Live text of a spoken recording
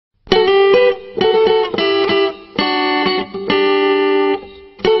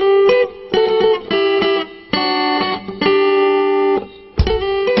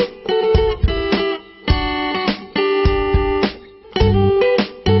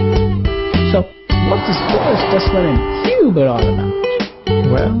What's this Boris, Desmond and Hubert all about?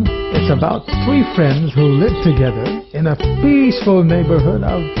 Well, it's about three friends who live together in a peaceful neighborhood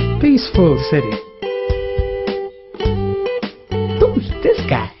of peaceful city. Who's this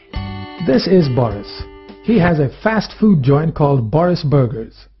guy? This is Boris. He has a fast food joint called Boris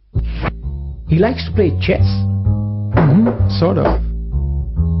Burgers. He likes to play chess. Sort of.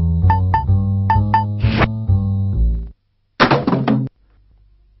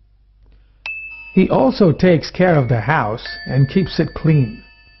 He also takes care of the house and keeps it clean.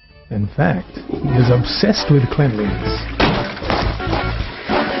 In fact, he is obsessed with cleanliness.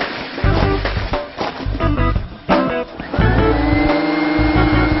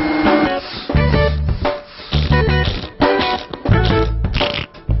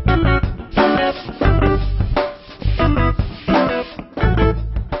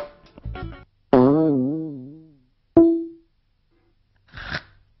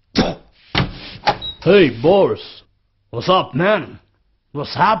 Hey, Boris. What's up, man?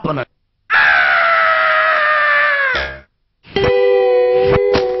 What's happening?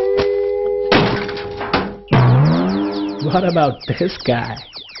 What about this guy?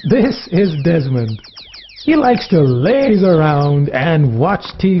 This is Desmond. He likes to laze around and watch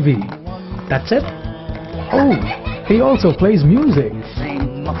TV. That's it? Oh, he also plays music.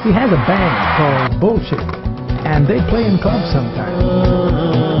 He has a band called Bullshit, and they play in clubs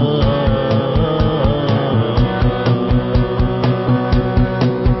sometimes.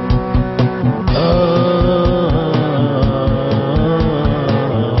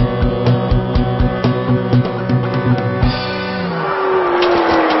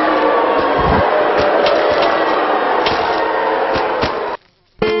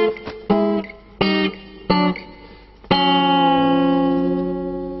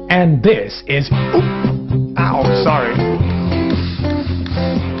 And this is... Ow, sorry.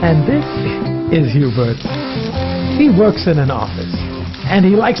 And this is Hubert. He works in an office, and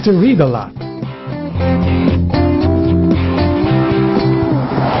he likes to read a lot.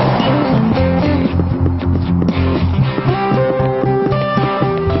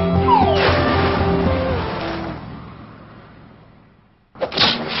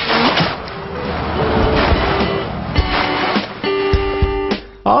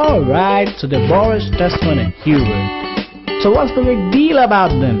 Alright, so the Boris, Desmond and Hubert. So what's the big deal about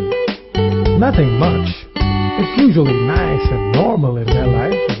them? Nothing much. It's usually nice and normal in their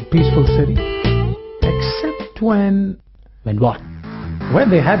life in a peaceful city. Except when... When what? When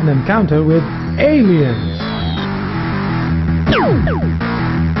they had an encounter with aliens.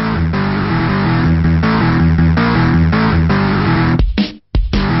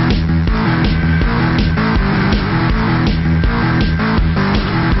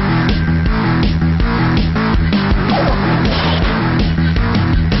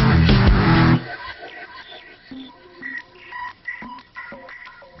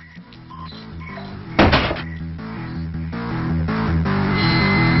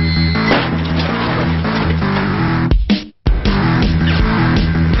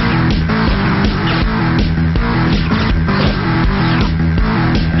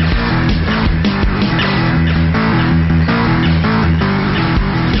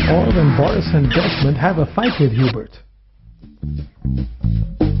 When Boris and Desmond have a fight with Hubert.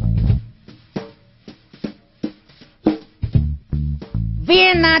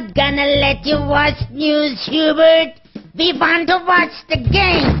 We're not gonna let you watch news, Hubert. We want to watch the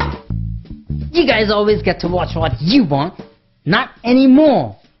game. You guys always get to watch what you want. Not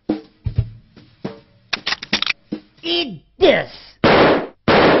anymore. Eat this.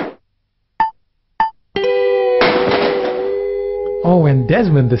 Oh, and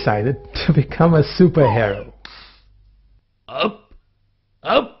Desmond decided to become a superhero. Up,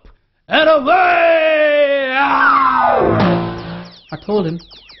 up, and away! Ah! I told him,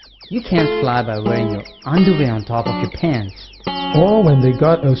 you can't fly by wearing your underwear on top of your pants. Or when they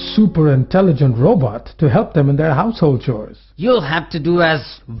got a super intelligent robot to help them in their household chores. You'll have to do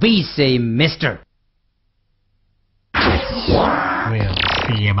as we say, mister. We'll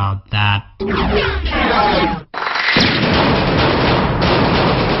see about that.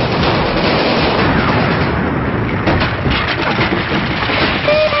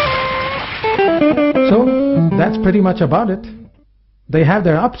 So, that's pretty much about it. They have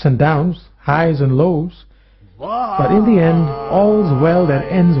their ups and downs, highs and lows. But in the end, all's well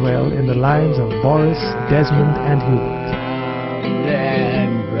that ends well in the lives of Boris, Desmond and Hubert.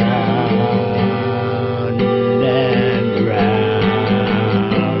 And round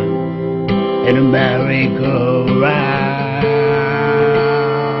in a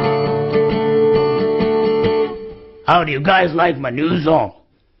merry-go-round. How do you guys like my new song?